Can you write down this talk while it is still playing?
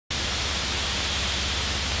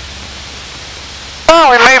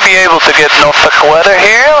be able to get Norfolk weather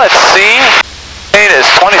here. Let's see. It is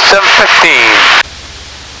 27:15.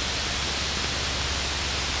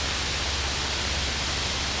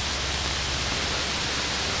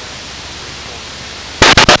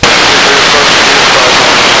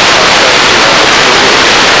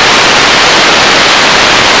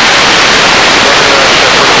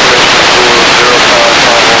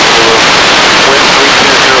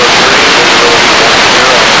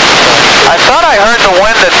 I heard the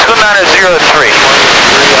wind at 2903.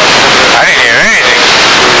 I didn't hear anything.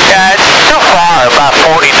 Yeah, it's too far, about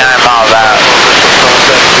 49 miles out.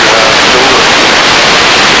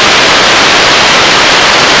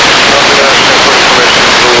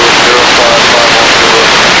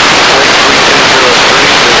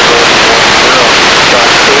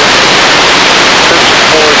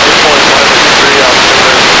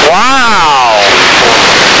 Wow!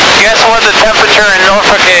 Guess what the temperature in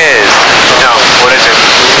Norfolk is? No, what is it?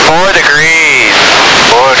 4 degrees.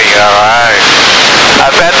 40, alright. I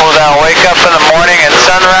bet when I wake up in the morning and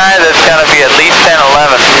sunrise, it's going to be at least 10,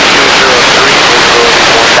 11.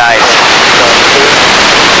 Nice.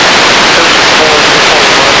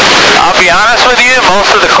 I'll be honest with you,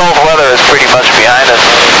 most of the cold weather is pretty much behind us.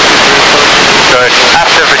 Good.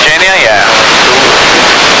 After Virginia, yeah.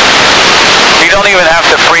 We don't even have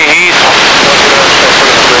to preheat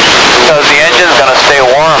because the engine's going to stay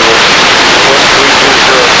warm.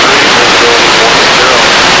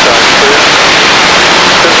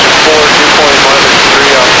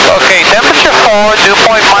 Okay, temperature 4, dew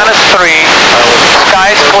point -3,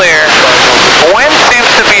 sky's clear. Wind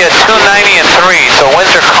seems to be at 290 and 3, so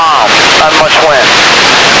winds are calm, not much wind.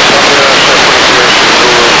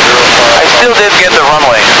 I still did get the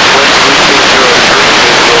runway.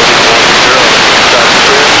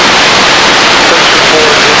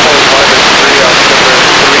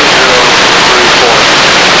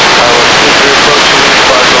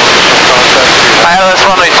 ILS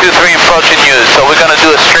runway 23 approaching you, so we're going to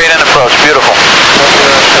do a straight-in approach. Beautiful.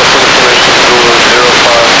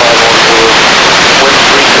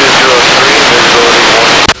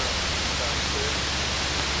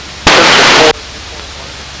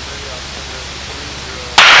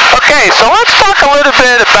 Okay, so let's talk a little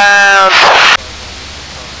bit about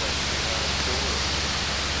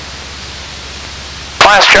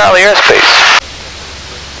Class Charlie airspace.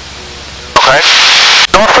 Okay.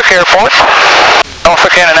 Norfolk Airport,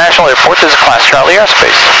 Norfolk International Airport, this is Class Charlie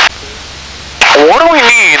airspace. What do we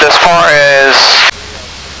need as far as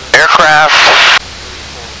aircraft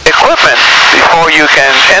equipment before you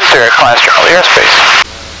can enter Class Charlie airspace?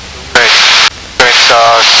 Great.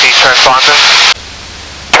 C transponder?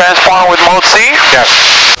 Transponder with mode C?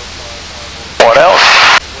 Yes. What else?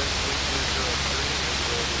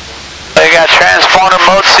 They got transponder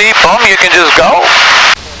mode C, boom, you can just go?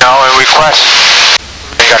 No, and request.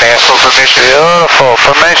 You gotta ask for permission. Beautiful.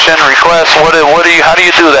 Permission, request, how do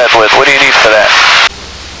you do that with? What do you need for that?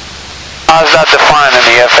 How's that defined in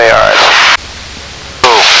the FARs?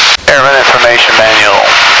 Ooh. Airman Information Manual.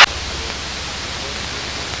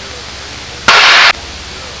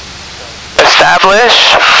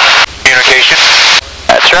 Establish. Communication.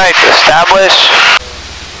 That's right, establish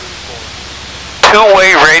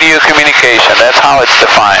two-way radio communication. That's how it's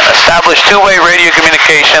defined. Establish two-way radio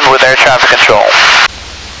communication with air traffic control.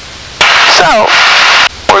 So,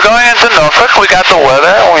 we're going into Norfolk. We got the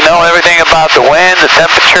weather. We know everything about the wind, the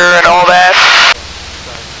temperature, and all that.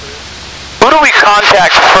 Who do we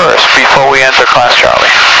contact first before we enter Class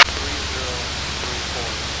Charlie?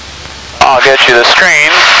 I'll get you the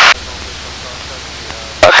screen.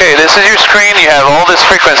 Okay, this is your screen. You have all these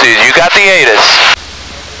frequencies. You got the ATIS.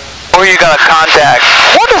 Who are you going to contact?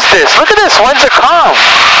 What is this? Look at this. Winds are calm.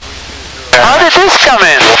 How did this come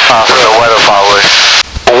in? The weather probably.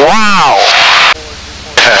 Wow.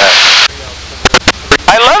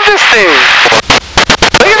 I love this thing.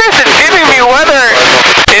 Look at this. It's giving me weather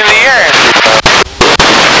in the air.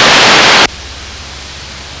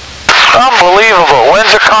 Unbelievable.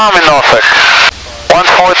 Winds are calm in Norfolk.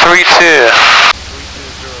 1432.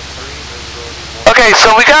 Okay,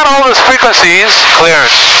 so we got all those frequencies.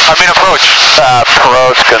 Clearance. Approach.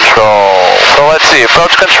 Approach control. So let's see.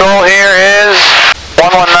 Approach control here is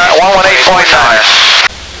 118.9.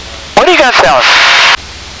 What are you going to tell us?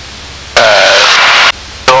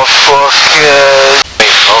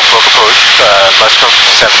 Norfolk approach. Luscombe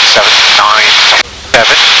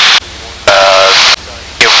 7797.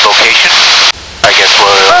 Give location. I guess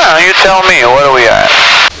we're... you tell me. What are we at?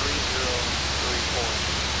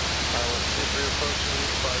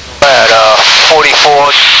 At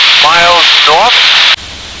 44 miles north.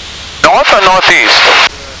 North or northeast?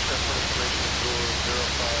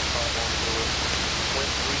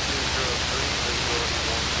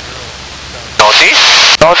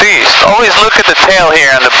 the tail here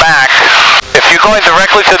in the back. If you're going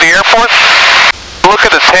directly to the airport, look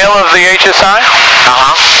at the tail of the HSI.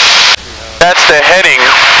 That's the heading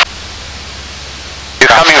you're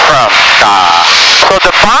coming from. So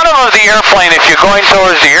the bottom of the airplane, if you're going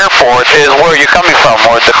towards the airport, is where you're coming from,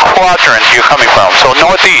 or the quadrant you're coming from. So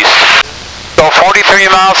northeast. So 43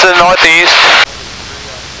 miles to the northeast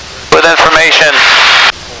with information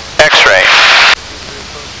X-ray.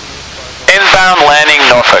 Inbound landing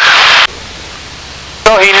Norfolk.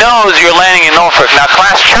 So he knows you're landing in Norfolk. Now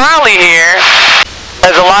Class Charlie here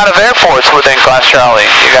has a lot of airports within Class Charlie.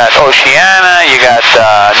 You got Oceana, you got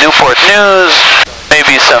Newport News,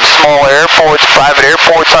 maybe some smaller airports, private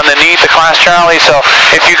airports underneath the Class Charlie. So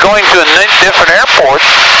if you're going to a different airport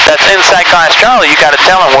that's inside Class Charlie, you got to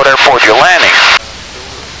tell them what airport you're landing.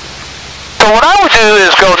 So what I would do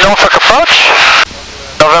is go Norfolk approach,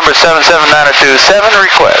 November 77927,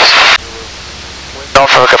 request.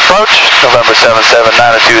 Norfolk approach, November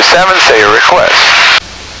 77927, say your request.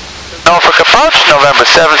 Norfolk approach, November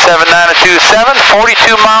 77927,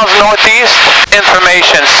 42 miles northeast,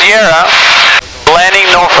 information Sierra, landing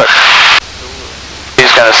Norfolk.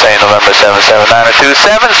 He's going to say November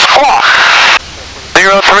 77927, squawk,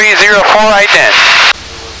 0304 ident.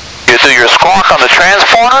 You do your squawk on the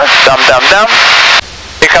transponder, dum dum dum.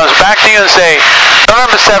 It comes back to you and say,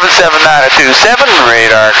 November 77927,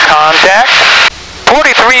 radar contact,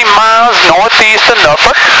 43 miles northeast of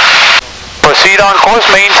Norfolk. Proceed on course,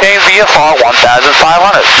 maintain VFR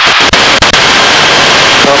 1,500.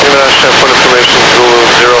 Nothing that airport information, Zulu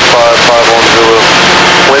 0551 Zulu.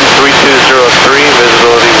 Wind 3203,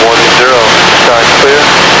 visibility 10. Sky clear.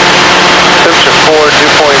 Temperature 4, dew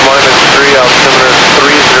point -3, altimeter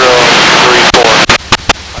 3034.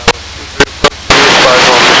 Advise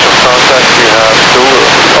on initial contact, you have Zulu.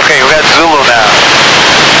 Okay, we got Zulu now.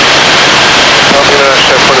 Nothing that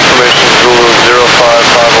airport information, Zulu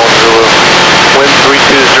 0551 Zulu. Wind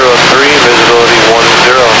 3203, visibility 10.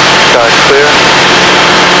 Sky clear.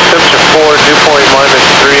 Temperature 4, dew point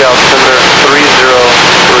 -3, altimeter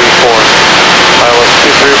 3034. ILS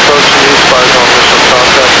 23 approaching you, advise on initial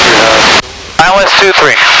contact, you have. ILS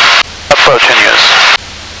 23, approach and use.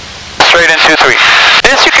 Straight in 23.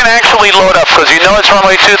 This you can actually load up, because you know it's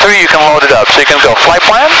runway 23, you can load it up. So you can go flight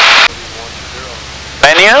plan,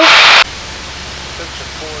 menu.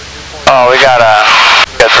 Oh, we gotta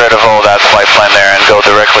get rid of all that flight plan there and go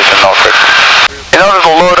directly to Norfolk. In order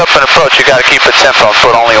to load up an approach, you gotta keep it simple and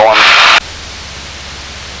put only one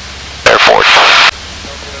airport.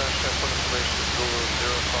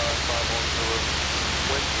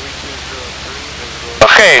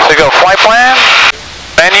 Okay, so go flight plan,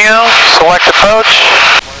 menu, select approach,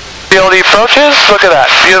 CLD approaches, look at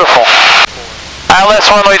that, beautiful.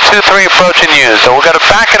 ILS runway 23 approach and use. So we're going to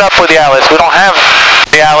back it up with the ILS. We don't have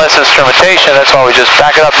the ILS instrumentation, that's why we just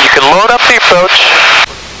back it up. You can load up the approach,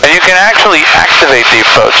 and you can actually activate the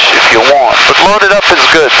approach if you want, but load it up is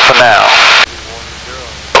good for now.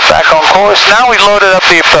 Go back on course. Now we loaded up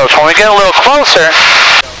the approach. When we get a little closer,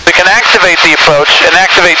 we can activate the approach and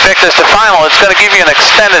activate vectors to final. It's going to give you an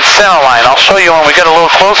extended center line. I'll show you when we get a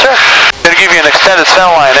little closer. It's going to give you an extended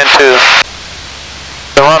center line into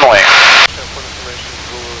the runway.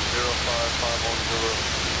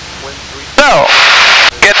 So,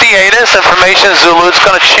 get the ATIS information Zulu. It's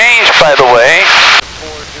going to change, by the way,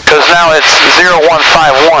 because now it's 0151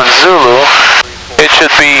 Zulu. It should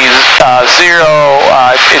be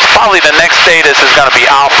it's probably the next ATIS is going to be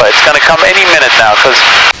Alpha. It's going to come any minute now, because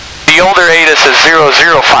the older ATIS is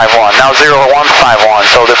 0051, now 0151.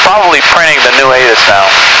 So they're probably printing the new ATIS now.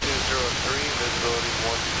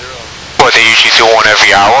 What, they usually do one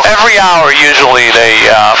every hour? Every hour, usually, they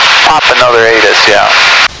pop another ATIS, yeah.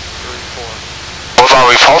 What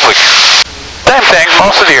about Republic? Same thing,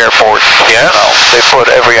 most of the airports, yeah, you know, they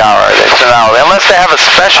put every hour, it's an hour. Unless they have a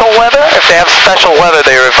special weather, if they have special weather,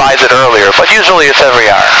 they revise it earlier, but usually it's every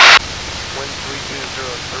hour.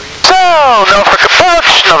 So, Norfolk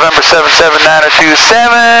approach, November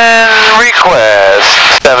 77927,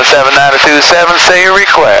 request. 77927, say your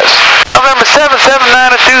request. November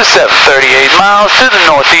 77927, 38 miles to the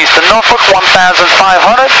northeast of Norfolk,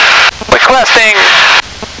 1,500, requesting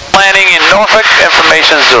landing in Norfolk,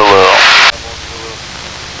 information Zulu.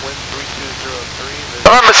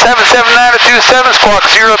 November 77927, squawk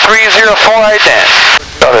 0304 ident.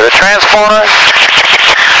 Go to the transponder,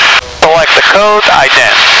 select the code,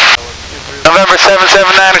 ident. November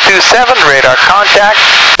 77927, radar contact,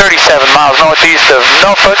 37 miles northeast of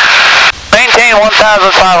Norfolk, maintain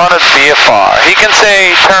 1,500 VFR. He can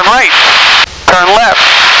say turn right, turn left,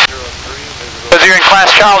 because because you're in Class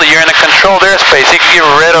Charlie, you're in a controlled airspace. He can get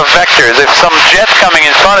rid of vectors. If some jet's coming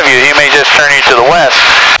in front of you, he may just turn you to the west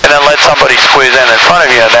and then let somebody squeeze in front of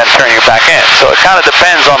you and then turn you back in. So it kind of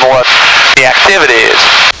depends on what the activity is.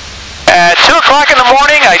 At 2 o'clock in the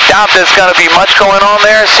morning, I doubt there's going to be much going on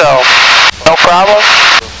there, so no problem.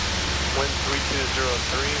 Wind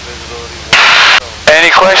 3203, visibility 10. Any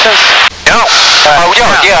questions? No.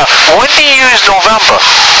 Yeah. When do you use November?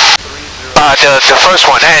 The first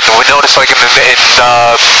one, and we noticed like in the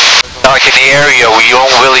area we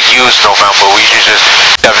don't really use November. We use just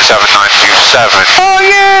 77927. Oh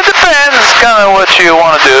yeah, it depends. Kind of what you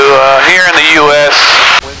want to do. Here in the U.S.,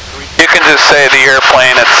 you can just say the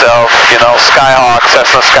airplane itself. You know, Skyhawk,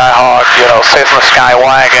 Cessna Skyhawk. You know, Cessna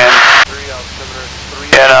Skywagon.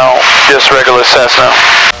 You know, just regular Cessna.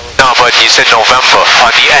 No, but you said November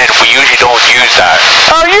on the end. We usually don't use that.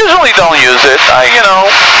 I usually don't use it. I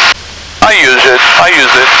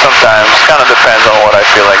use it sometimes. Kind of depends on what I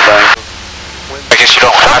feel like doing. I guess you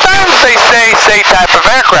don't have to. Sometimes they say type of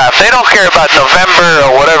aircraft. They don't care about November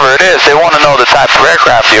or whatever it is. They want to know the type of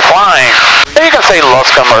aircraft you're flying. Then you can say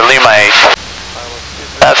Luscombe or Lima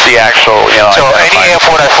 8. That's the actual, you know. So any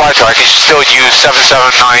airport I fly to, I can still use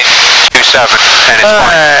 77927, and it's fine.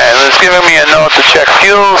 Alright, it's giving me a note to check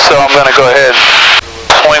fuel, so I'm going to go ahead and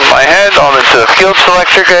swing my head on into the fuel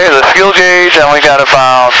selector gauge, the fuel gauge, and we got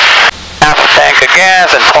about half a tank of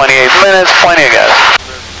gas in 28 minutes, plenty of gas.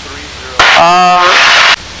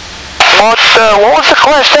 What was the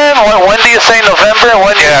question? When do you say November?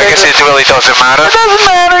 When do you I guess it really doesn't matter. It doesn't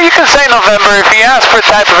matter. You can say November. If you ask for a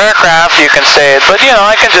type of aircraft, you can say it. But, you know,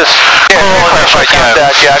 I can just call initial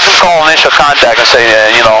contact. Yeah, I can call initial contact and say,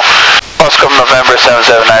 you know, Luscombe November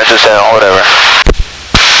 779, just say, whatever.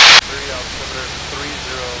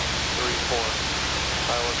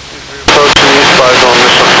 Approaching eastbound on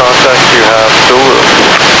initial contact, you have Zulu.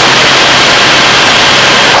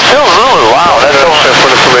 Still Zulu, wow. That's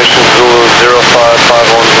for information, Zulu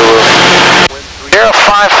 0551 Zulu.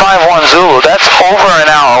 0551 Zulu, that's over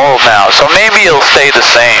an hour old now, so maybe it'll stay the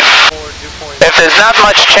same. If there's not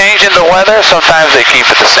much change in the weather, sometimes they keep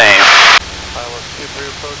it the same. Pilot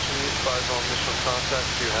 23 approaching eastbound on initial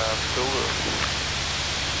contact, you have Zulu.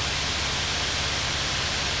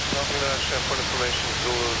 For information,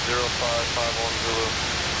 Zulu 0551 Zulu.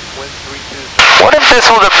 Wind 320. What if this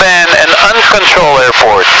would have been an uncontrolled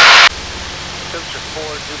airport?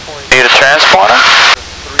 Need a transponder?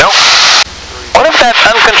 Nope. What if that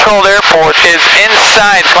uncontrolled airport is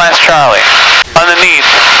inside Class Charlie? Underneath?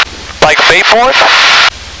 Like Bayport?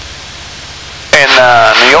 In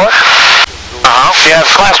New York? You have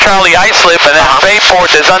Class Charlie islip and then Bayport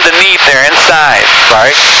is underneath there, inside.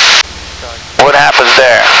 Right. What happens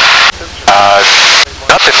there?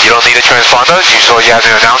 Nothing. You don't need a transponder. You have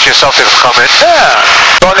to announce yourself to come in. Yeah.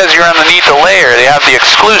 As long as you're underneath the layer, they have the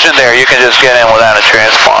exclusion there. You can just get in without a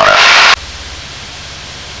transponder.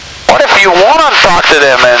 What if you want to talk to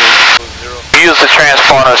them and use the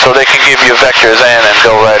transponder so they can give you vectors in and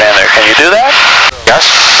go right in there? Can you do that?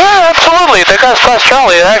 Yes. Yeah, absolutely. The guys Class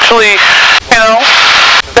Charlie, it actually,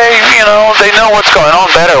 they know what's going on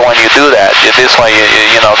better when you do that. This way,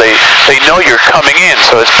 they know you're coming in,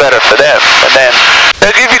 so it's better for them. And then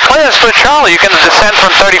they'll give you clearance for Charlie. You can descend from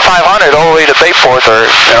 3500 all the way to Bayport or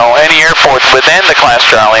any airport within the Class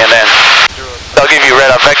Charlie, and then they'll give you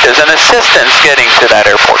radar vectors and assistance getting to that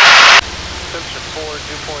airport.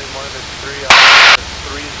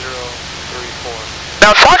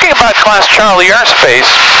 Now, talking about Class Charlie airspace,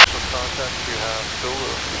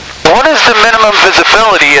 what is the minimum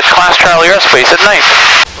visibility at Class Charlie airspace at night?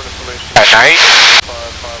 At night?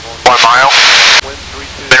 1 mile.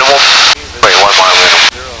 Minimum? Wait, 1 mile minimum.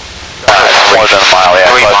 It's more than a mile, yeah.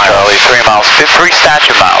 3 miles. Charlie, 3 miles. 3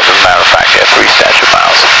 statute miles, as a matter of fact, yeah, 3 statute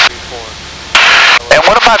miles. And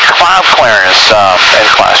what about cloud clearance in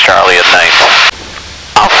Class Charlie at night?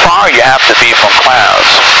 How far you have to be from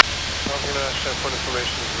clouds?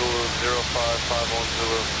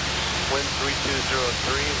 Wind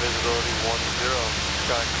 3203, visibility 10,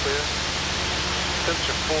 sky clear.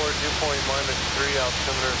 Temperature 4, dew point -3,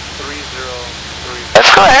 altimeter 3034.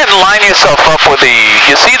 Let's go ahead and line yourself up with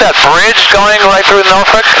you see that bridge going right through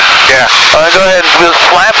Norfolk? Yeah. Go ahead and do a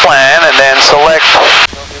flat plan and then select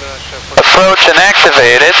approach and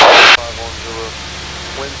activate it.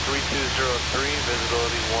 Wind 3203,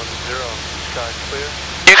 visibility 10, sky clear.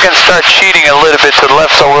 You can start cheating a little bit to the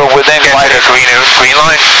left so we're within Get to the green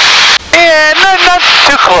line. Yeah, not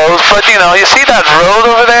too close, but you see that road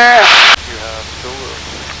over there? You have Zulu.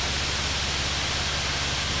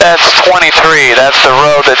 That's 23. That's the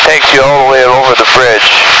road that takes you all the way over the bridge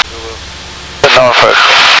to Norfolk.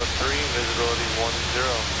 3, visibility 10,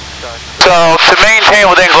 sky clear. So to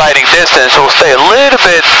distance. We'll stay a little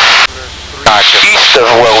bit east of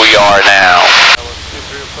where we are now.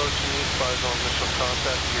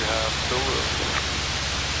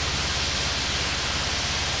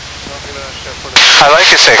 I like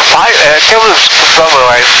to say, give us something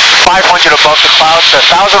like 500 above the clouds,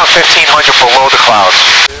 1,000 or 1,500 below the clouds.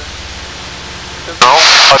 No?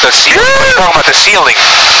 Or the ceiling? We're talking about the ceiling.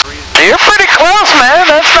 You're pretty close, man.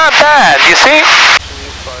 That's not bad. You see?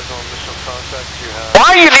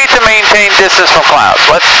 Why do you need to maintain distance from clouds?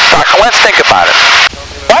 Let's think about it.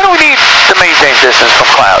 Why do we need to maintain distance from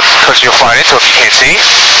clouds? Because you'll fly into it if you can't see.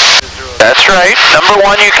 That's right. Number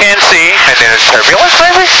one, you can't see. And then it's turbulence,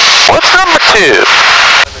 maybe? What's number two?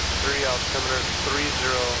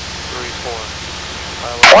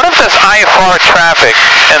 What if there's IFR traffic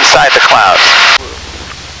inside the clouds?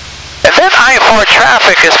 And then IFR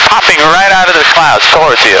traffic is popping right out of the clouds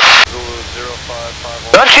towards you.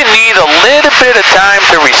 Don't you need a little bit of time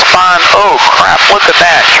to respond? Oh crap, look at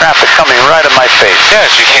that traffic coming right in my face.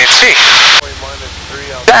 Yes, you can't see.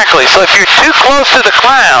 Exactly, so if you're too close to the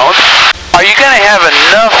cloud, are you going to have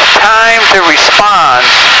enough time to respond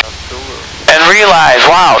and realize,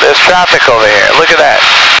 wow, there's traffic over here, look at that.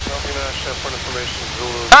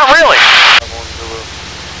 Not really.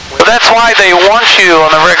 But that's why they want you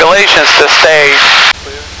on the regulations to stay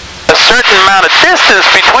a certain amount of distance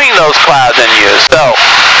between those clouds and you. So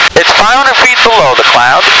it's 500 feet below the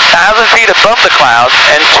cloud, 1,000 feet above the cloud,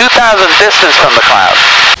 and 2,000 distance from the cloud.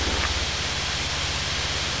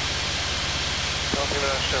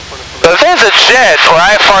 So if there's a jet or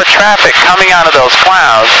IFR traffic coming out of those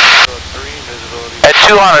clouds at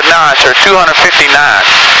 200 knots or 250 knots,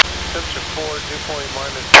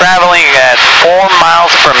 traveling at 4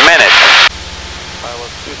 miles per minute,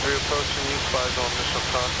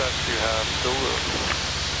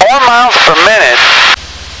 4 miles per minute,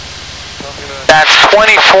 that's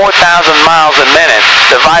 24,000 miles a minute.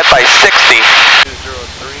 Divide by 60.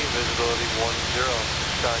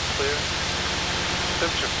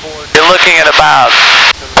 You're looking at about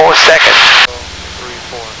 4 seconds.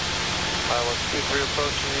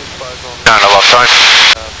 Not enough time.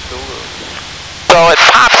 So it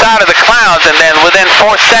pops out of the clouds, and then within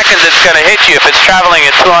 4 seconds it's going to hit you if it's traveling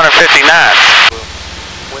at 250 knots.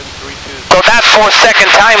 So that 4-second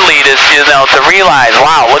time lead is, you know, to realize,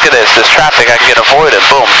 wow, look at this traffic, I can get avoided.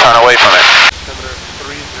 Boom, turn away from it.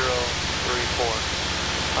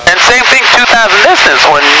 And same thing, 2,000 distance,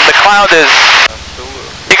 when the cloud is,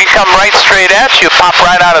 you can come right straight at you, pop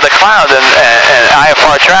right out of the cloud and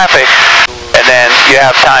IFR traffic, and then you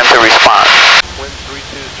have time to respond.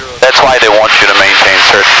 That's why they want you to maintain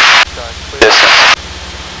certain distance.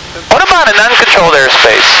 What about an uncontrolled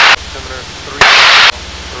airspace?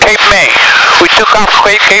 Cape May. We took off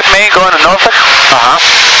Cape May going to Norfolk.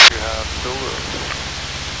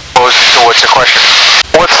 What's the question?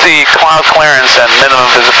 What's the cloud clearance and minimum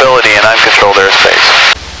visibility in uncontrolled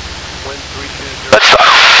airspace? Let's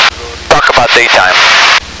talk about daytime.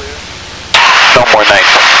 No more night.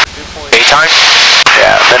 Daytime?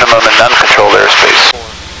 Yeah, minimum in uncontrolled airspace.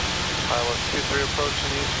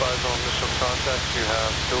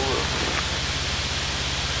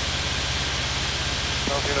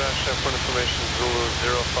 For information, Zulu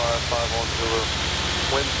 0551 Zulu.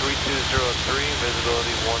 Wind 3203,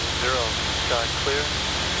 visibility 10, sky clear.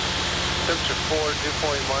 Temperature 4, dew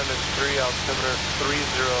point -3, altimeter 30.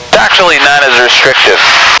 It's actually not as restrictive.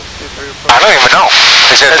 I don't even know.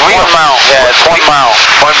 It's 1 mile. Yeah, it's 1 mile.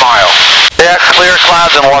 1 mile. Yeah, clear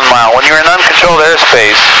clouds in 1 mile. When you're in uncontrolled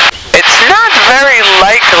airspace, it's not very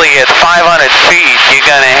likely at 500 feet you're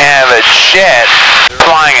going to have a jet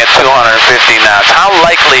flying at 250 knots. How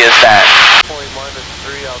likely is that?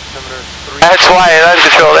 That's why in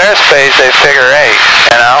uncontrolled airspace they figure 8,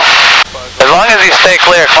 you know? As long as you stay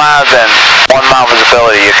clear clouds and 1 mile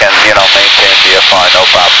visibility, you can, you know, maintain VFR, no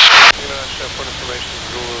problem.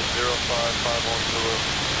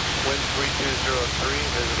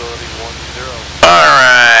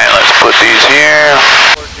 Alright, let's put these here.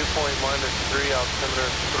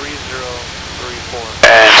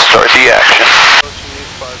 And start the action.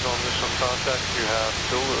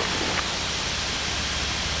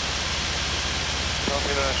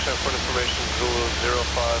 For information, Zulu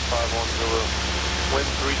 0551 Zulu. Wind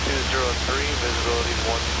 3203, visibility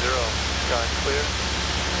 10, sky clear.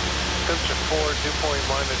 Temperature 4, dew point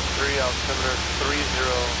 -3, altimeter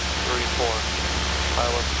 3034.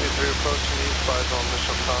 Iowa 23 approaching you, advise on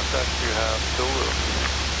initial contact, you have Zulu.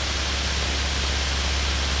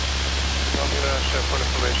 For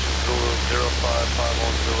information, Zulu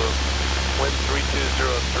 0551 Zulu. Wind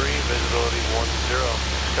 3203, visibility 10,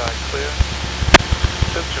 sky clear.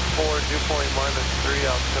 Temperature 4, dew point -3,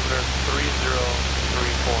 altimeter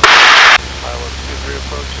 3034. Iowa 23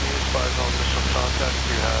 approaching you, spies on initial contact,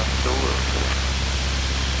 you have Zulu.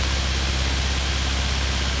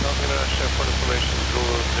 Falcon International Airport information,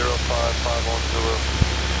 Zulu 0551 Zulu.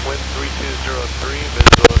 Wind 3203,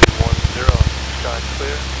 visibility 10, sky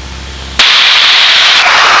clear.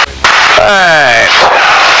 Alright.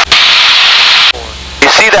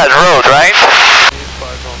 You see that road, right?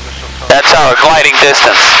 That's our gliding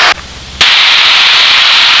distance.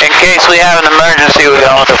 In case we have an emergency, we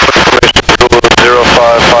don't.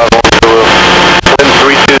 0551 Zulu. Wind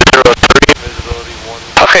 3203, visibility 10.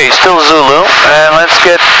 Okay, still Zulu, and let's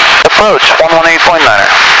get approach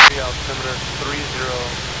 118.9er. Altimeter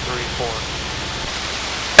 3034.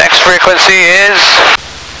 Next frequency is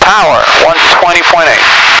power 120.8,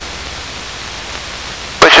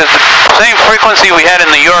 which is the same frequency we had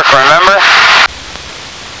in New York, remember?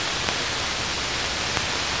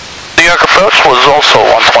 New York approach was also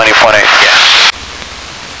 120.8. Yes.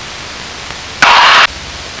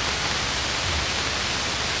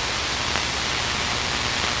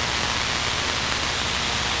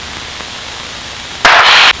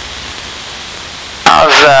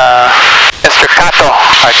 How's Mr. Kato?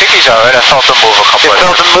 I think he's alright. I felt him move a couple You of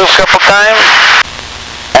felt times. him move a couple times?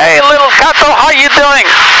 Hey, little Kato, how you doing?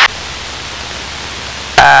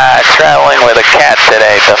 Traveling with a cat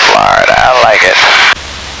today to Florida. I like it.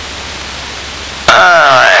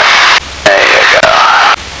 Alright. There you go.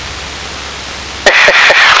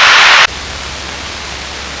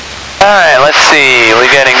 Alright, let's see. We're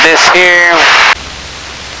getting this here.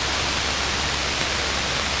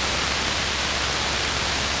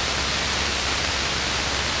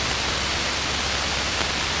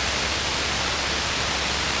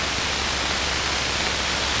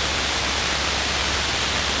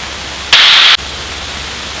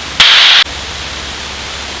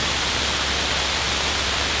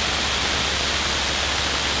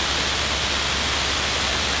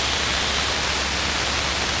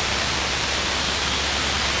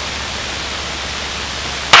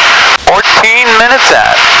 Minutes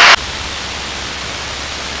out.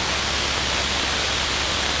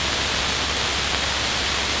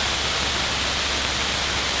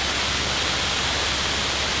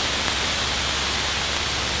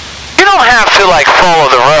 You don't have to like follow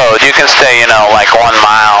the road. You can stay, you know, like 1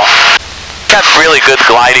 mile. Got really good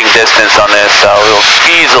gliding distance on this, so we'll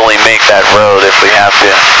easily make that road if we have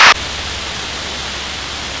to.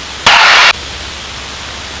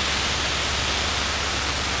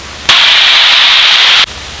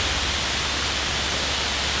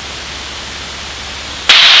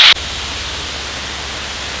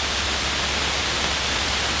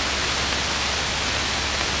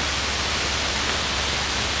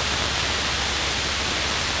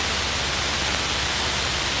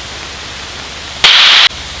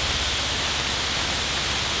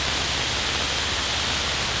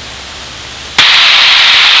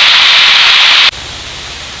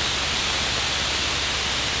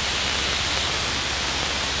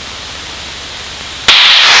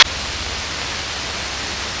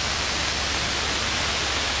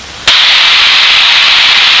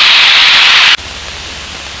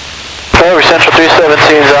 Central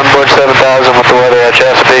 317 is on board 7000 with the weather at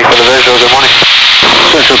Chesapeake for the visual. Good morning.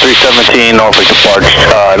 Central 317, Norfolk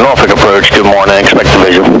approach, good morning, expect the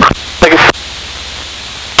visual.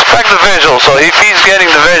 Expect the visual, so if he's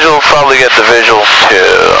getting the visual, probably get the visual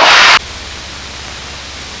too.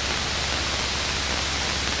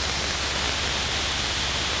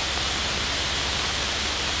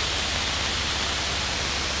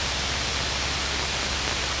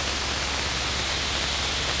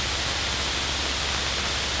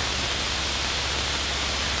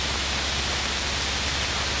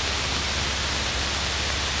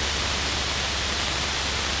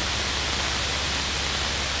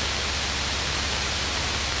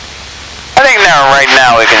 I think right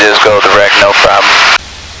now we can just go direct, no problem.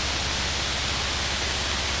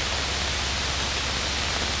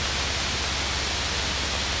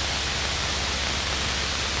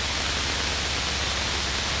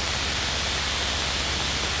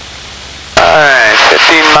 Alright,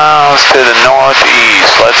 15 miles to the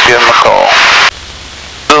northeast. Let's give him a call.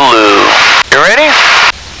 Zulu. You ready?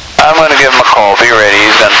 I'm going to give him a call. Be ready.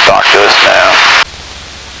 He's going to talk to us now.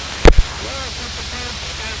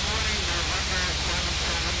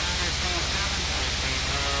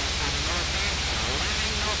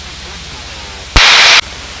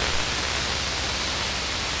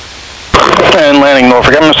 And landing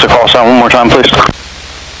Norfolk, I missed the call sign one more time, please.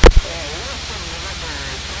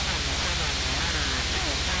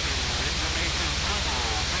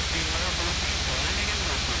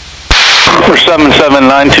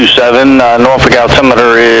 77927, Norfolk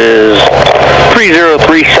altimeter is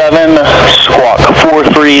 3037, squawk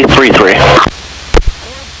 4333.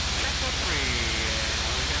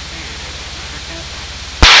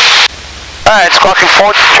 Alright, squawking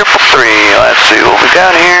 4333. Let's see what we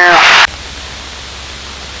got here.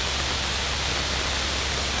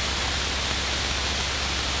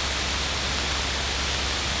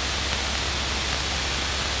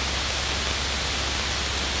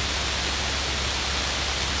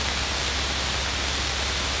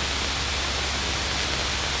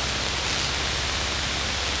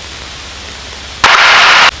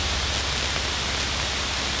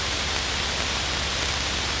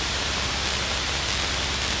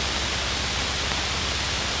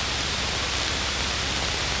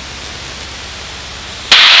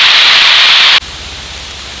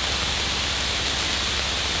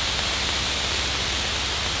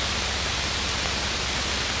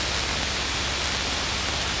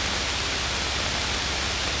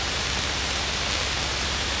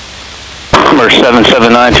 Number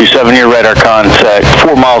 77927, your radar contact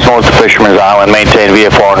 4 miles north of Fisherman's Island. Maintain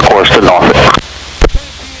VFR on course to Norfolk.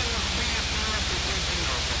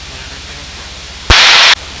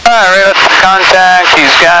 Alright, radar contact,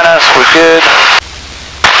 he's got us, we're good.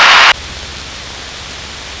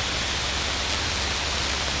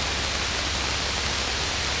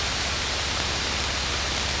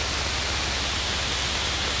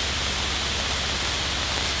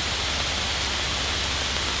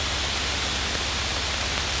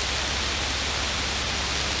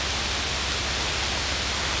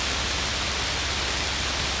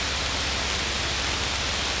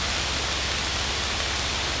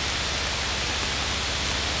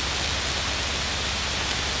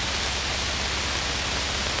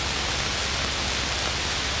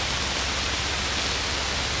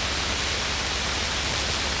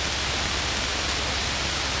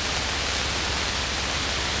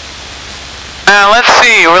 Now let's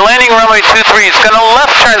see, we're landing runway 23, it's going to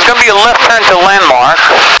left turn, it's going to be a left turn to landmark.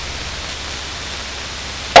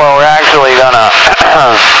 Well, we're actually going to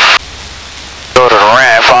go to the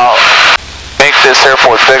ramp. I'll make this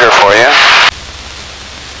airport bigger for you.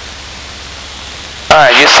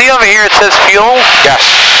 Alright, you see over here it says fuel?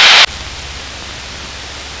 Yes.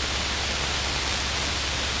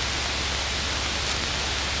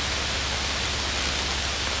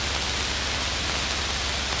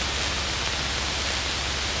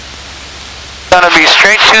 Going to be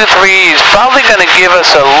straight 23. He's probably going to give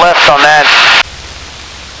us a left on that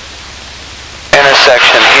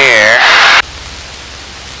intersection here,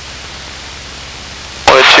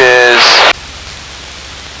 which is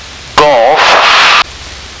Golf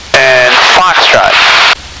and Foxtrot.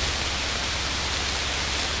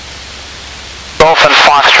 Golf and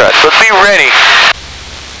Foxtrot. But be ready.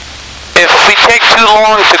 If we take too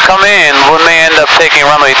long to come in, we may end up taking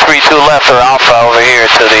runway 32 left or Alpha over here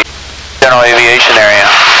to the general aviation area.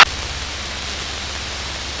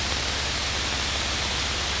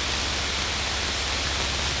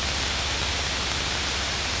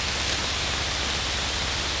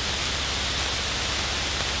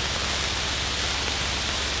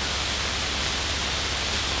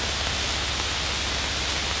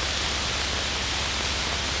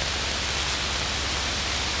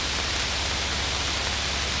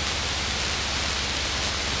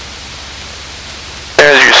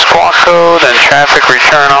 There's your squawk code and traffic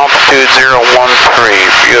return altitude 013.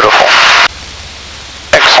 Beautiful.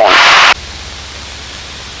 Excellent.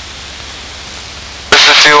 This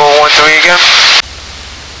is 2013 again?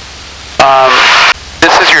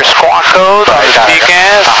 This is your squawk code on the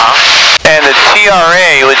TCAS. And the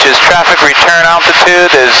TRA, which is traffic return altitude,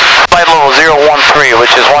 is flight level 013,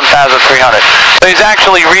 which is 1,300. So he's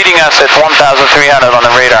actually reading us at 1,300 on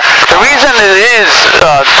the radar. The reason it is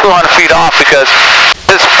 200 feet off because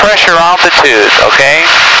this pressure altitude, okay?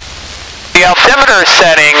 The altimeter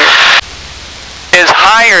setting is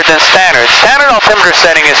higher than standard. Standard altimeter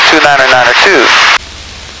setting is 29902.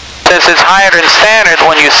 Since it's higher than standard,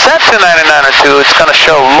 when you set to 9902, it's going to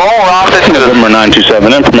show lower altitude. November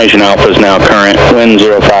 927, information alpha is now current. Wind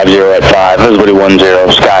 050 at 5, visibility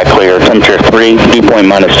 10, sky clear, temperature 3, dew point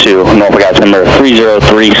 -2, Norfolk altimeter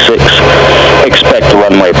 3036, expect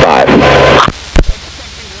runway 5.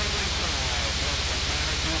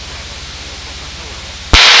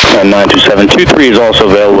 And 92723 is also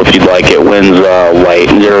available if you'd like it. Winds light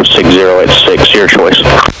 060 at 6, your choice.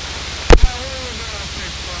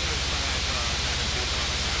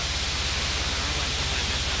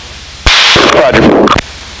 Roger.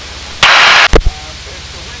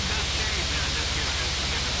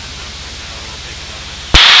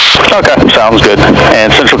 Okay, sounds good.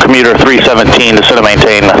 And Central Commuter 317 to set and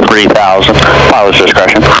maintain 3000. Pilot's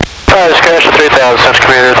discretion. Pilot's discretion 3000, Central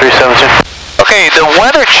Commuter 317. Okay, the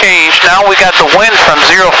weather changed. Now we got the wind from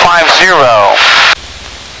 050.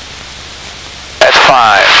 At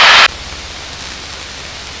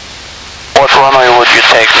 5. What runway would you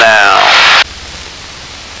take now?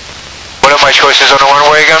 What are my choices on the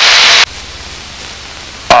runway again?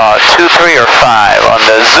 2, 3, or 5. On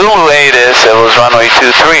the Zulu ATIS, it was runway 2,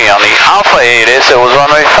 3. On the Alpha ATIS, it was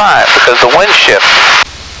runway 5 because the wind shift.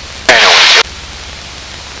 Anyway.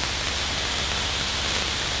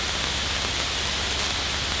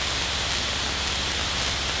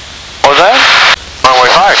 What was that? Runway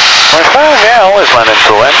 5. Runway 5, yeah, always run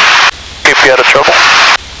into wind. Keep you out of trouble.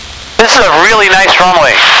 This is a really nice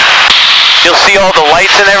runway. You'll see all the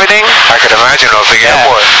lights and everything. I could imagine a big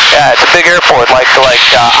airport. Yeah, it's a big airport, like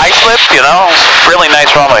Islip, you know. Really nice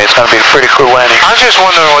runway. It's going to be a pretty cool landing. I'm just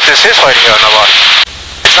wondering what this is right here on the left.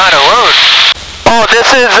 It's not a road. Oh,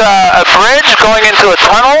 this is a bridge going into a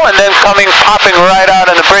tunnel and then popping right out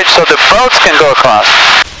on the bridge so the boats can go across.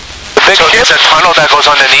 The big So ship. there's a tunnel that goes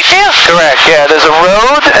underneath here? Correct, yeah. There's a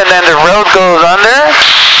road and then the road goes under.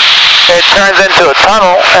 It turns into a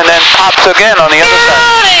tunnel and then pops again on the other side. Get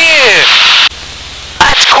out of here!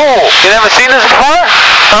 That's cool. You never seen this before?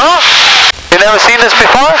 Huh? You never seen this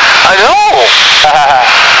before? I know.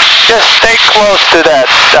 Just stay close to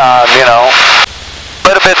that, you know. A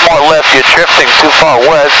little bit more left, you're drifting too far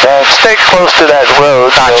west. Stay close to that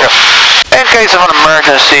road. Gotcha. So in case of an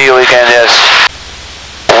emergency, we can just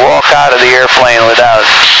walk out of the airplane without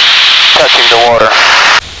touching the water.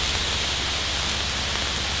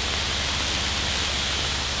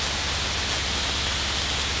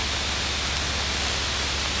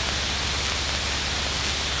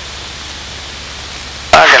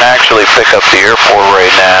 I can actually pick up the airport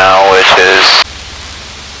right now, which is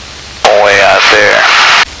way out there.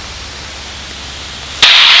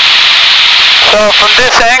 So from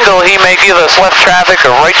this angle, he may give us left traffic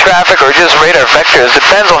or right traffic or just radar vectors.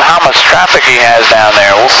 Depends on how much traffic he has down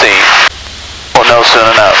there. We'll see. We'll know soon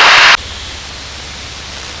enough.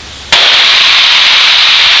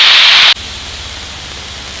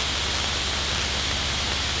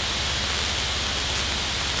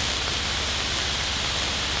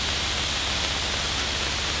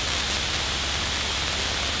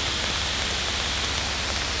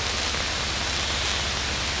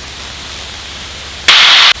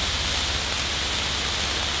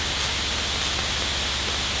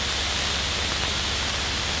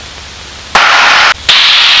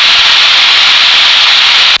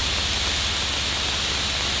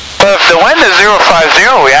 So if the wind is 050,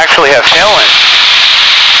 we actually have tailwind.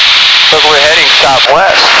 But we're heading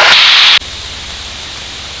southwest.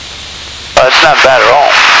 It's not bad at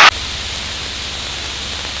all.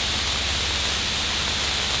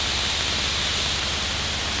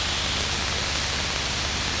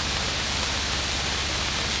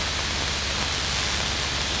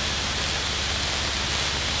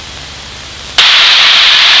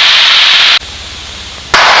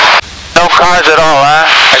 No cars at all, huh?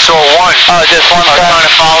 I saw one. Oh, just one I was car? trying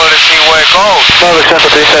to follow to see where it goes. Nova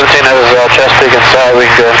Central 317 has Chesapeake inside. We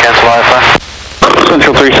can go ahead and cancel IFR.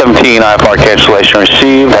 Central 317, IFR cancellation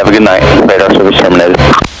received. Have a good night. Radar service terminated.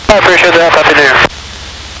 I appreciate that. Happy New Year.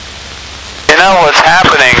 You know what's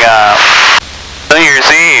happening, New Year's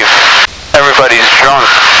Eve, everybody's drunk.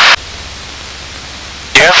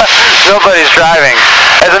 Yeah? Nobody's driving.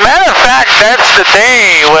 As a matter of fact, that's the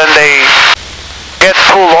day when they get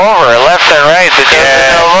pulled over left and right.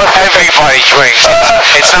 Everybody drinks.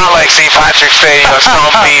 It's not like St. Patrick's Day or some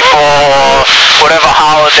people or whatever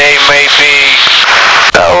holiday may be.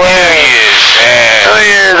 No way. New Year's. Yeah. New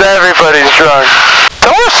Year's, everybody's drunk.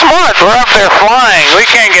 So we're smart. We're up there flying. We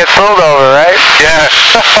can't get pulled over, right? Yeah.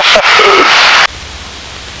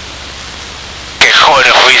 Get caught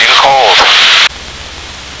in the freezing cold.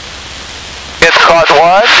 Get caught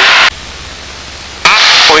what?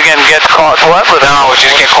 We can get caught what? No,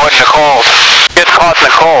 just get caught in the cold. Get caught in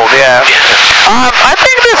the cold, yeah. I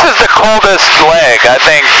think this is the coldest leg. I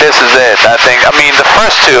think this is it. I mean, the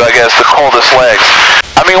first two, I guess, the coldest legs.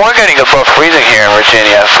 I mean, we're getting above freezing here in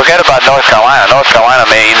Virginia. Forget about North Carolina. North Carolina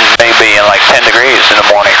may be in like 10 degrees in the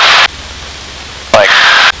morning. Like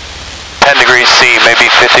 10 degrees C, maybe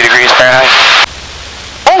 50 degrees Fahrenheit.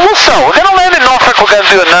 Oh, well, so we're going to land in Norfolk. We're going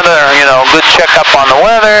to do another, you know, good checkup on the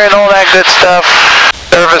weather and all that good stuff.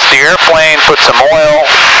 Service the airplane, put some oil,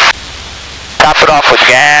 top it off with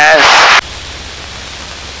gas,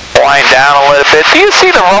 wind down a little bit. Do you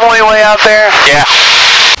see the runway way out there? Yeah.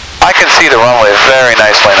 I can see the runway very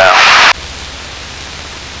nicely now.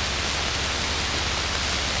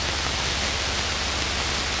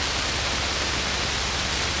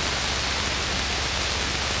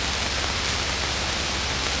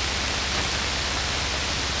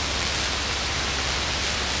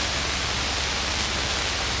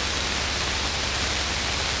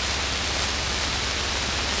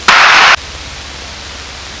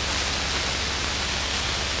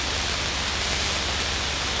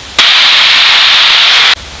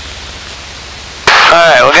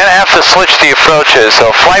 to switch the approaches. So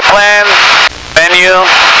flight plan, menu,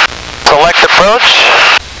 select approach.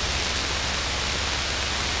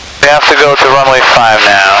 We have to go to runway 5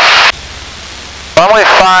 now. Runway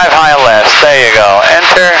 5, high left. There you go.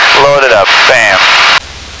 Enter, load it up. Bam.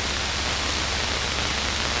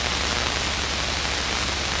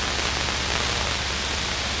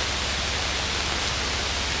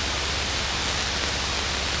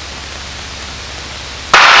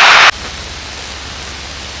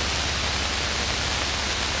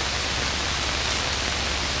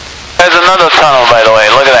 There's another tunnel, by the way.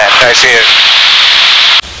 Look at that. I see it.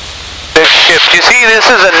 Big ship. You see, this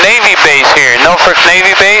is a Navy base here. Norfolk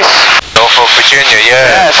Navy base. Norfolk, Virginia,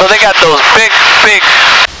 yeah. Yeah, so they got those big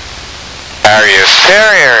Carriers.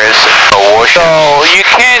 So you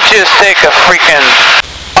can't just take a freaking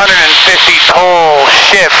 150 tall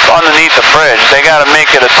ship underneath the bridge. They got to make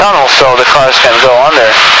it a tunnel so the cars can go under.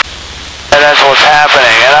 And that's what's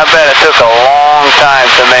happening. And I bet it took a long time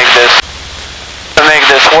to make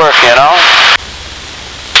this work, you know?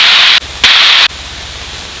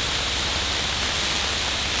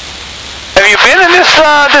 Have you been in this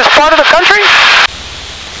part of the country?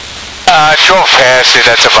 I drove past it,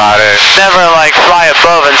 that's about it. Never like fly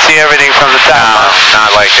above and see everything from the top? No,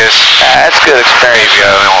 not like this. That's good experience. Maybe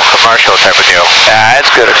a commercial type of deal. Yeah,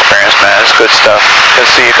 it's good experience, man. It's good stuff. Cause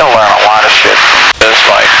see, you can learn a lot of shit. Just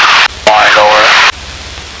like flying over.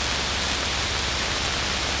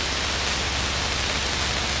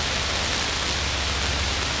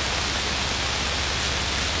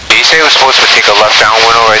 He said he was supposed to take a left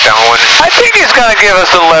downwind or right downwind. I think he's gonna give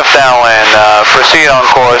us the left downwind, proceed on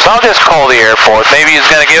course. I'll just call the airport. Maybe he's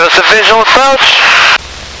gonna give us a visual approach.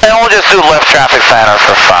 And we'll just do left traffic pattern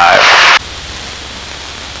for 5.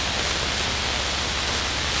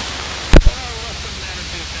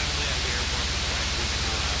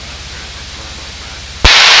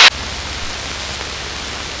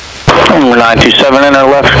 Number 927, enter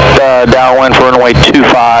left downwind for runway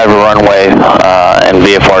 25, runway and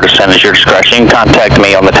VFR descent at your discretion. Contact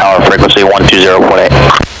me on the tower frequency 120.8.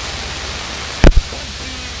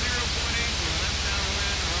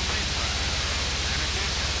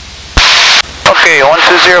 Okay,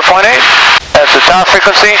 120.8. That's the tower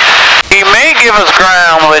frequency. He may give us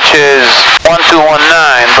ground, which is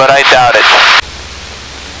 1219, but I doubt it.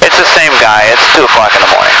 It's the same guy. It's 2 o'clock in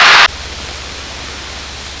the morning.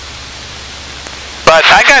 But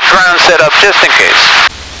I got ground set up just in case.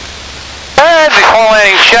 And before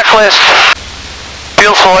landing checklist,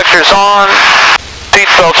 fuel selector's on, seat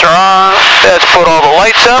belts are on, let's put all the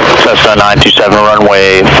lights up. Cessna 927,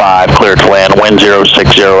 runway 5, clear to land, wind 060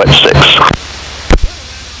 at 6.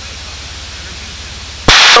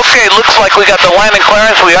 Okay, looks like we got the landing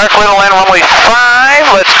clearance. We are clear to land runway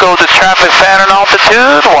 5. Let's go to traffic pattern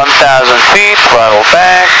altitude, 1,000 feet, throttle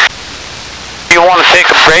back. If you want to take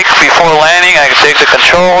a break before landing, I can take the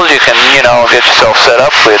controls. You can, you know, get yourself set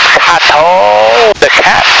up with Kato the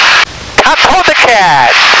Cat. Kato the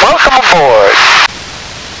Cat. Welcome aboard.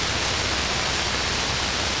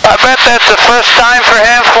 I bet that's the first time for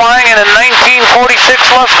him flying in a 1946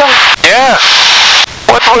 Luscombe. Yeah.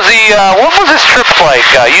 What was his trip like?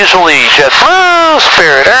 Usually JetBlue,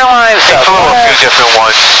 Spirit Airlines. He flew a few different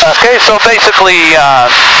ones. Okay, so basically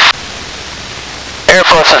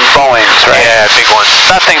Airbus and Boeings, right? Yeah, big ones.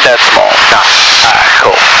 Nothing that small. No. Alright,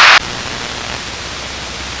 cool.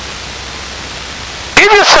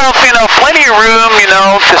 Give yourself, you know, plenty of room, you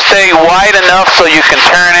know, to stay wide enough so you can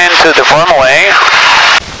turn into the runway.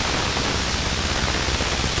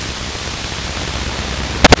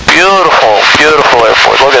 Beautiful, beautiful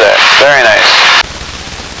airport. Look at that. Very nice.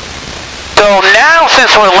 So now,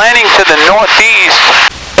 since we're landing to the northeast,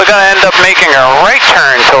 we're going to end up making a right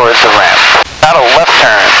turn towards the ramp, not a left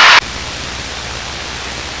turn.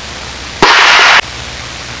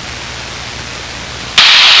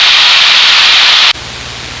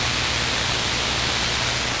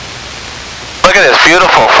 Look at this,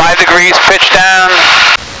 beautiful. 5 degrees, pitch down,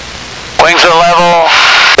 wings are level,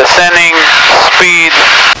 descending, speed.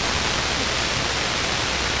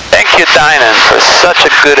 Thank you, Dynan, for such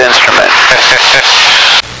a good instrument.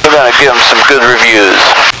 We're going to give him some good reviews.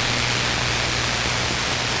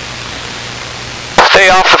 Stay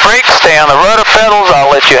off the brakes, stay on the rotor pedals.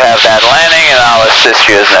 I'll let you have that landing, and I'll assist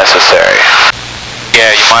you as necessary.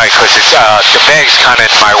 Yeah, you might, because it's the bag's kind of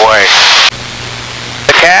in my way.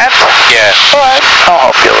 The cat? Yeah. All right,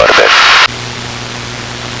 I'll help you a little bit.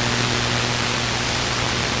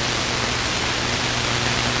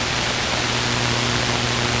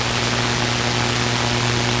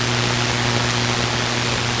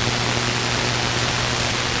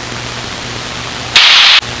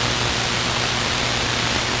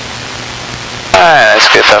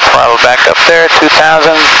 let's get the throttle back up there, 2,000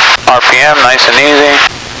 RPM, nice and easy.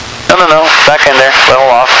 No, back in there, level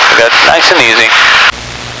off, we got nice and easy.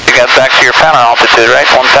 You got back to your panel altitude, right,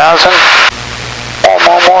 1,000. More,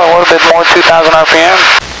 a little bit more, 2,000 RPM.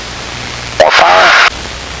 More power.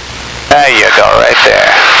 There you go, right there.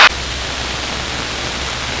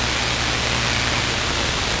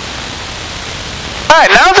 Alright,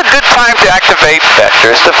 now's a good time to activate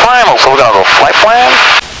vectors to final. So we're going to go flight plan,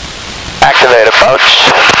 activate approach,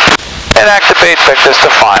 and activate vectors to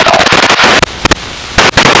final.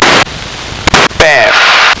 Bam.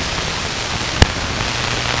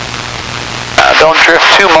 Don't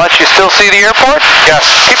drift too much. You still see the airport?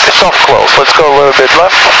 Yes. Keep yourself close. Let's go a little bit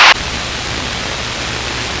left.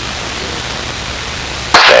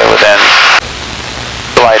 Stay within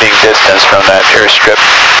gliding distance from that airstrip.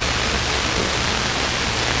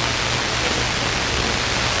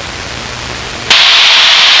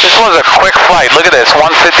 This was a quick flight. Look at this,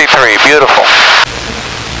 153, beautiful.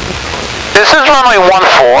 This is runway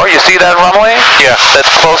 14. You see that runway? Yeah. That's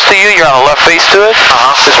close to you. You're on the left face to it.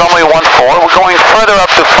 This is runway 14. We're going further up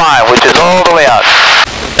to 5, which is all the way out.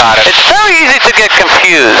 Got it. It's very easy to get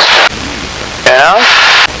confused. You know?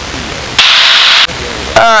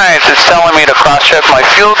 Alright, it's telling me to cross-check my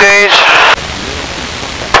fuel gauge.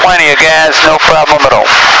 Plenty of gas, no problem at all.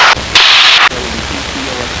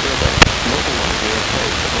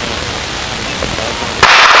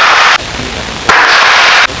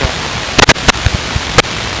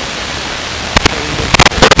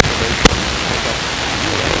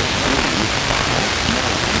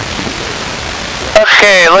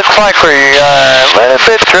 Okay, looks like we're a little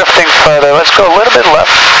bit drifting further. Let's go a little bit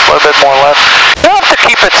left, a little bit more left. You don't have to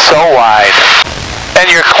keep it so wide. And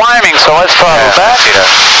you're climbing, so let's throttle back.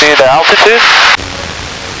 See the altitude?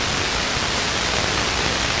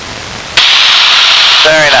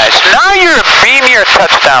 Very nice. Now you're beam your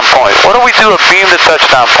touchdown point. What do we do to beam the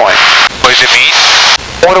touchdown point? What does it mean?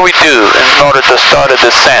 What do we do in order to start a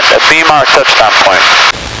descent? Beam our touchdown point.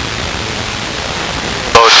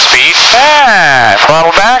 Load speed. Yeah,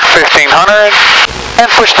 throttle back, 1500,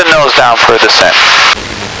 and push the nose down for a descent.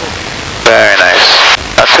 Very nice.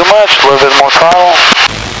 Not too much, a little bit more throttle.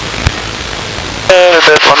 A little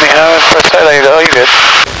bit, let me have it for a second. There you go, you're good.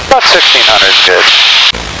 About 1600 is good.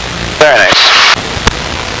 Very nice.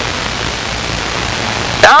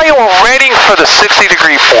 Now you are readying for the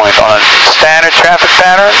 60-degree point on a standard traffic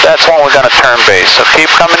pattern. That's when we're going to turn base. So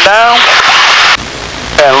keep coming down.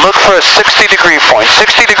 And look for a 60-degree point.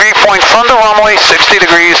 60-degree point from the runway, 60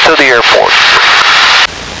 degrees to the airport.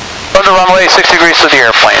 From the runway, 60 degrees to the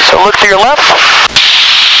airplane. So look to your left.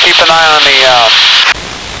 Keep an eye on the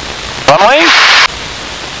runway.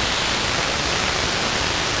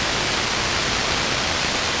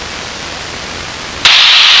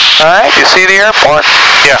 Alright, you see the airport?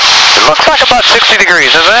 Yeah. It looks like about 60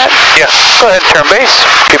 degrees, isn't it? Yeah. Go ahead and turn base.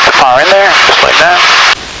 Keep the power in there, just like that.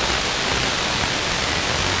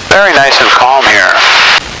 Very nice and calm here.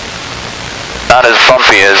 Not as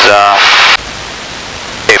bumpy as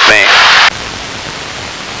Cape May.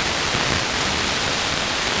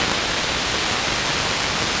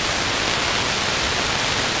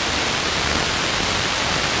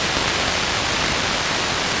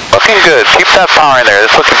 Looking good. Keep that power in there.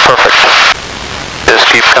 It's looking perfect.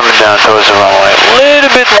 Just keep coming down towards the runway. A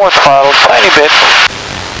little bit more throttle, tiny bit.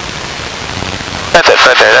 That's it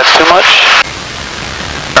right there. That's too much.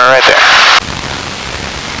 Right there.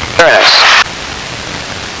 Very nice.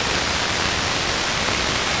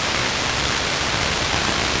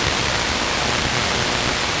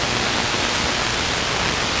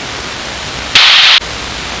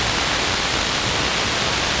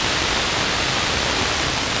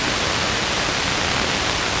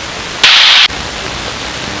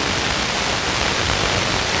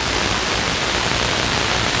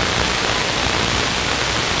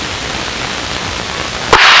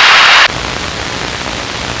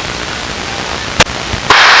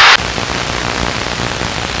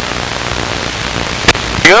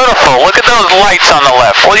 Beautiful. Look at those lights on the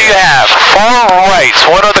left. What do you have? 4 lights.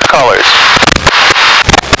 What are the colors?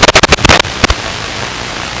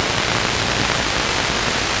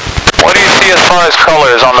 What do you see as far as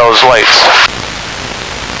colors on those lights?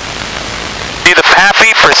 See the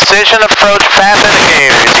PAPI, Precision Approach Path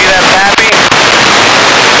Indicator. You see that PAPI?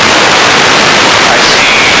 I see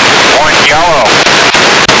 1 yellow.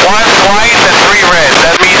 1 white and 3 red.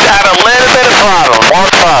 That means add a little bit of throttle. More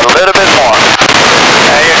throttle. A little bit more.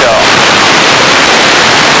 There you go.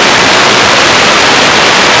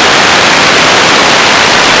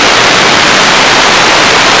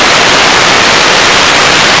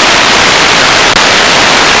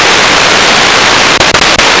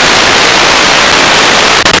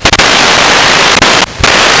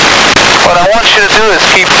 you to do is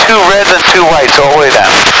keep 2 reds and 2 whites all the way down.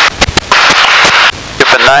 Give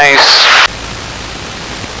a nice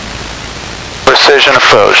precision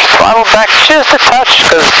approach. Throttle back just a touch,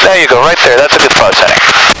 because there you go, right there. That's a good power setting.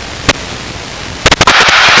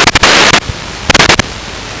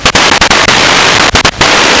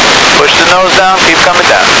 Push the nose down, keep coming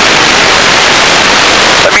down.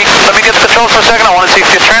 Let me get the controls for a second. I want to see if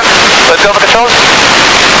you're trim. Let's go for controls.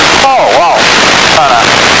 Oh, wow. Oh, no.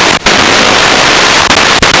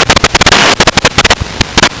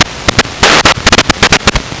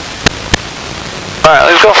 Alright,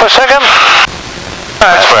 let's go for a second.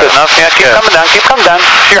 Alright, that's good enough. Yeah, keep coming down, keep coming down.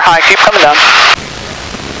 If you're high, keep coming down.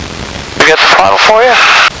 We get the throttle for you.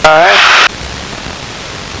 Alright.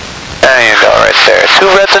 There you go, right there. 2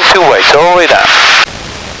 reds and 2 whites, all the way down.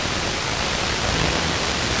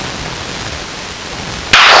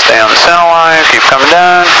 Stay on the center line, keep coming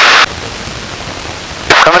down.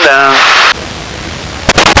 Keep coming down.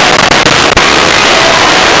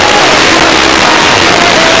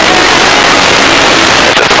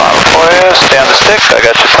 Get the throttle for you, stay on the stick, I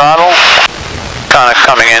got your throttle. Kind of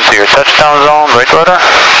coming into your touchdown zone, right rudder.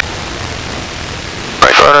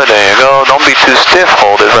 Right rudder, there you go. Don't be too stiff,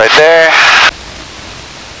 hold it right there.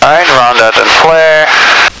 Alright, round out and flare.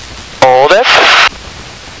 Hold it.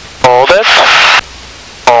 Hold it.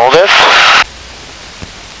 Hold it.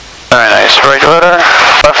 Very nice. Right rudder,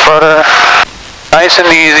 left rudder. Nice and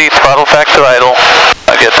easy, throttle back to idle.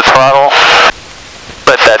 I get the throttle.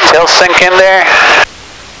 Let that tail sink in there.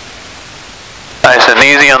 Nice and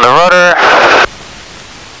easy on the rudder.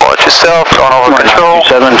 Watch yourself, going over control.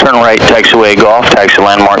 7, turn right, taxiway Golf, taxi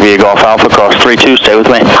landmark via Golf Alpha, cross 32, stay with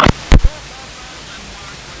me.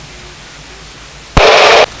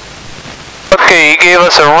 Okay, he gave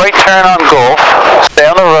us a right turn on Golf. Stay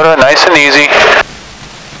on the rudder, nice and easy.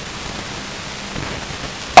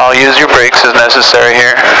 I'll use your brakes as necessary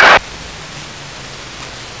here.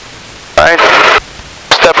 Alright,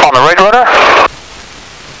 step on the right rudder.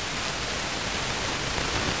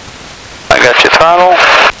 I got your throttle.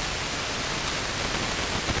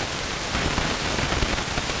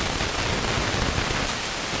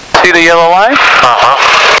 See the yellow line? Uh-huh.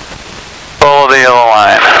 Follow the yellow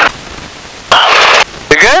line.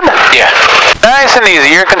 You good? Yeah. Nice and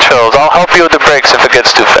easy, your controls. I'll help you with the brakes if it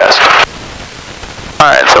gets too fast.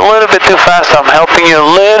 Alright, it's a little bit too fast. I'm helping you a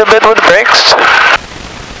little bit with the brakes.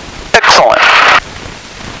 Excellent.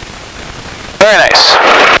 Very nice.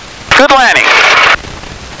 Good landing.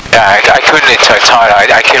 Yeah, I couldn't, it's so tight.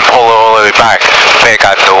 I couldn't pull it all the way back. Back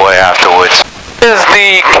out the way afterwards. Is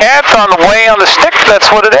the cap on the way on the stick?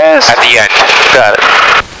 That's what it is? At the end. Got it.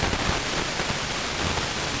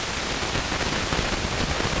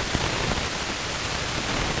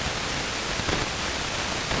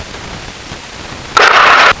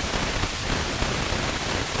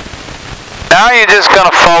 Now you're just going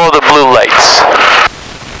to follow the blue lights.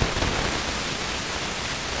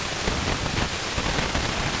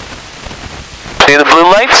 See the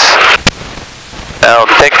blue lights? That'll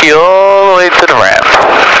take you all the way to the ramp.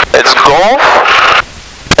 It's Golf,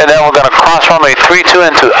 and then we're going to cross runway 32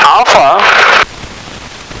 into Alpha,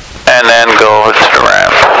 and then go over to the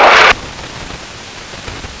ramp.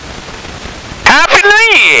 Happy New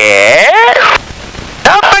Year!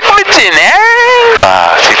 Happy New Year!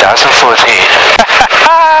 2014.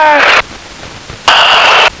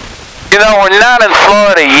 You know, we're not in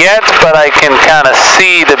Florida yet, but I can kind of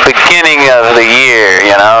see the beginning of the year,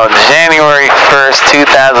 you know. January 1st,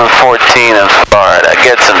 2014 in Florida.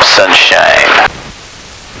 Get some sunshine.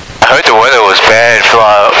 I heard the weather was bad in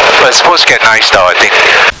Florida. It's supposed to get nice though, I think.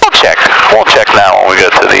 We'll check. We'll check now when we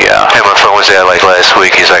go to the... And my friend was there like last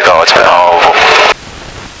week. He's like, oh, it's been horrible.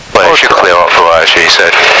 But it should clear up for us, he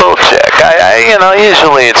said. We'll check. You know,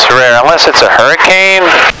 usually it's rare. Unless it's a hurricane,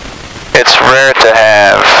 it's rare to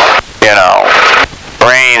have, you know,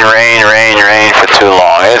 rain for too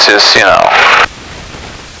long. It's just, you know.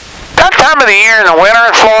 That time of the year in the winter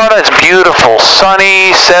in Florida is beautiful.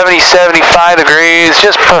 Sunny, 70, 75 degrees.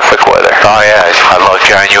 Just perfect weather. Oh, yeah. I love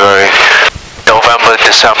January. November,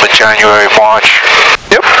 December, January, March.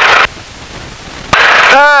 Yep.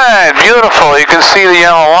 Alright, beautiful. You can see the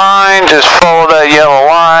yellow line. Just follow that yellow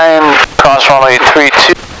line. Cross runway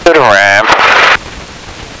 32 to the ramp.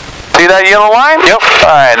 See that yellow line? Yep.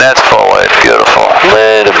 Alright, that's forward. Beautiful.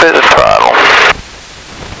 Little bit of throttle.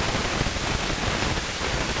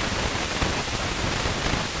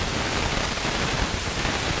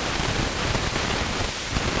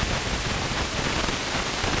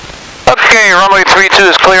 Okay, runway 32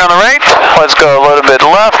 is clear on the right. Let's go a little bit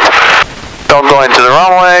left. Don't go into the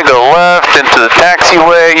runway, go left, into the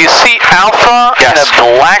taxiway. You see Alpha in a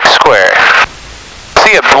black square.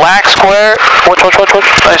 see a black square. Watch.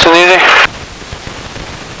 Nice and easy.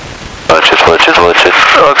 Watch it.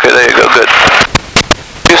 Okay, there you go, good.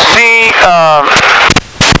 You see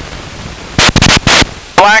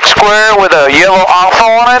black square with a yellow alpha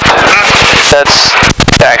on it? That's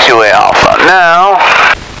taxiway alpha. Now,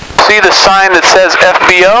 see the sign that says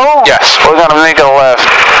FBO? Yes. We're going to make a left,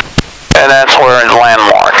 and that's where the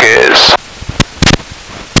landmark is.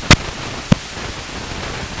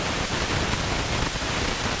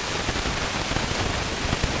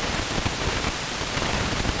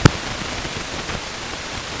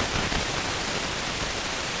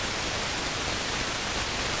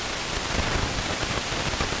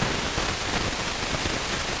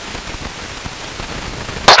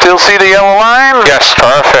 Still see the yellow line? Yes.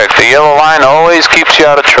 Perfect. The yellow line always keeps you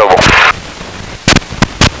out of trouble.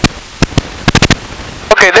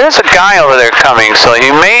 Okay, there's a guy over there coming, so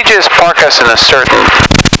he may just park us in a certain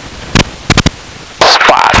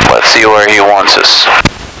spot. Let's see where he wants us.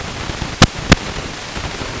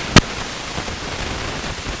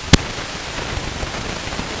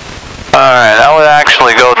 Alright, I would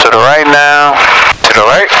actually go to the right now. To the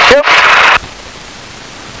right? Yep.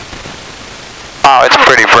 Oh, it's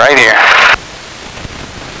pretty bright here.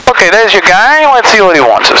 Okay, there's your guy. Let's see what he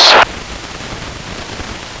wants us.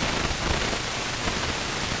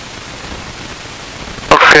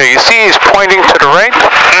 Okay, you see he's pointing to the right?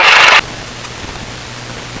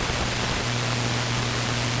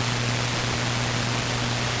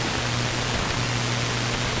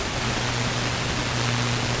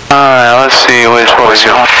 Alright, let's see which one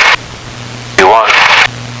you want.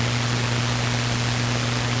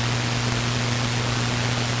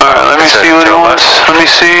 Alright, let me see what he wants. Let me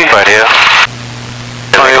see. Right here.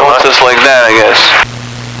 Oh, he wants us like that, I guess.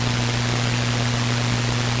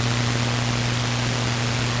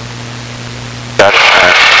 Got it.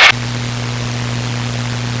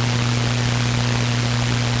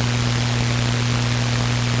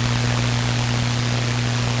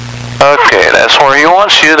 Okay, that's where he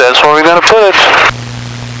wants you. That's where we're gonna put it.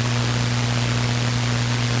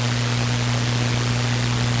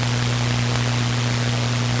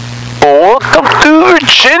 Welcome to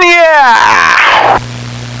Virginia!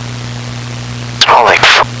 Smells like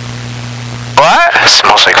What? It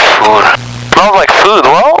smells like food. Smells like food.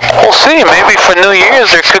 Well, we'll see. Maybe for New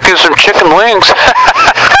Year's they're cooking some chicken wings.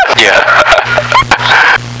 Yeah.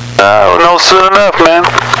 We'll know soon enough, man.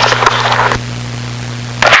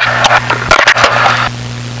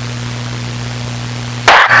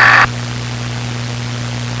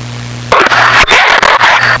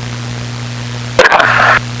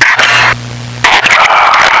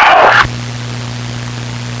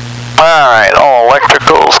 Alright, all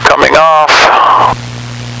electricals coming off.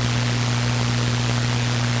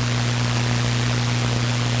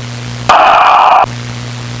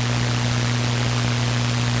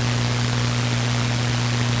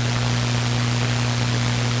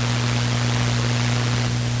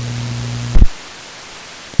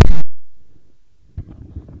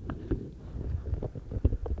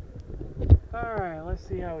 Alright, let's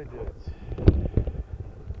see how we do it.